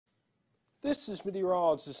This is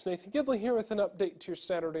meteorologist Nathan Gidley here with an update to your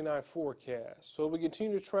Saturday night forecast. So we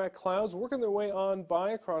continue to track clouds working their way on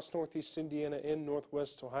by across northeast Indiana and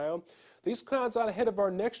northwest Ohio. These clouds out ahead of our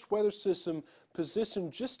next weather system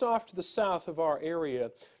positioned just off to the south of our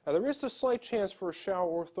area. Now there is a slight chance for a shower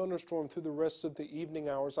or thunderstorm through the rest of the evening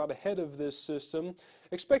hours out ahead of this system.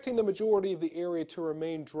 Expecting the majority of the area to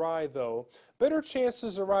remain dry though. Better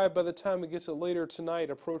chances arrive by the time we get to later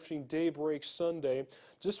tonight approaching daybreak Sunday.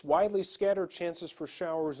 Just widely scattered chances for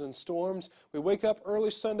showers and storms. We wake up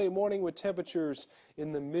early Sunday morning with temperatures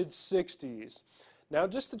in the mid-60s. Now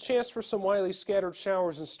just the chance for some widely scattered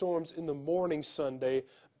showers and storms in the morning Sunday.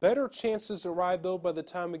 Better chances arrive though by the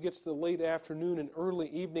time it gets to the late afternoon and early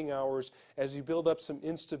evening hours as you build up some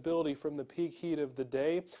instability from the peak heat of the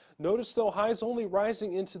day. Notice though highs only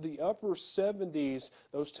rising into the upper 70s.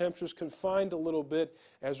 Those temperatures confined a little bit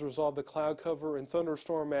as a result of the cloud cover and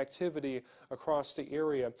thunderstorm activity across the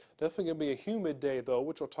area. Definitely going to be a humid day though,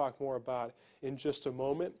 which we'll talk more about in just a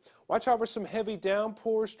moment. Watch out for some heavy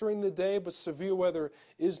downpours during the day, but severe weather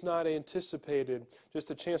is not anticipated.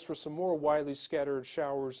 Just a chance for some more widely scattered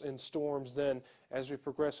showers and storms then as we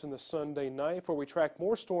progress in the Sunday night, for we track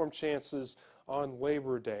more storm chances on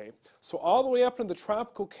Labor Day. So all the way up in the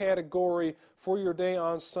tropical category for your day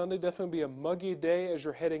on Sunday. Definitely be a muggy day as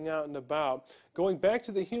you're heading out and about. Going back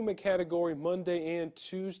to the humid category Monday and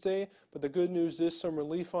Tuesday, but the good news is some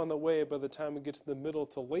relief on the way by the time we get to the middle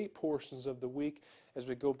to late portions of the week as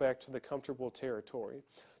we go back to the comfortable territory.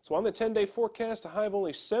 So on the 10-day forecast, a high of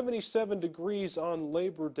only 77 degrees on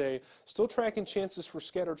Labor Day. Still tracking chances for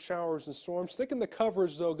scattered showers and storms. Thinking the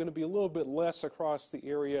coverage, though, going to be a little bit less across the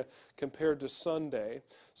area compared to Sunday.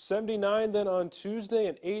 79 then on Tuesday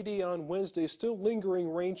and 80 on Wednesday. Still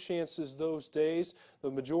lingering rain chances those days. The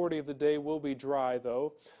majority of the day will be dry,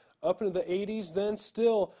 though. Up into the 80s then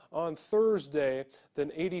still on Thursday,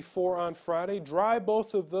 then 84 on Friday. Dry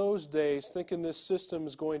both of those days, thinking this system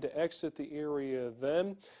is going to exit the area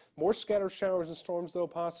then. More scattered showers and storms though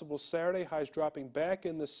possible Saturday. Highs dropping back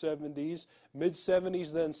in the 70s,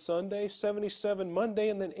 mid-70s then Sunday, 77 Monday,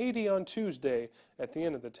 and then 80 on Tuesday at the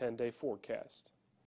end of the 10-day forecast.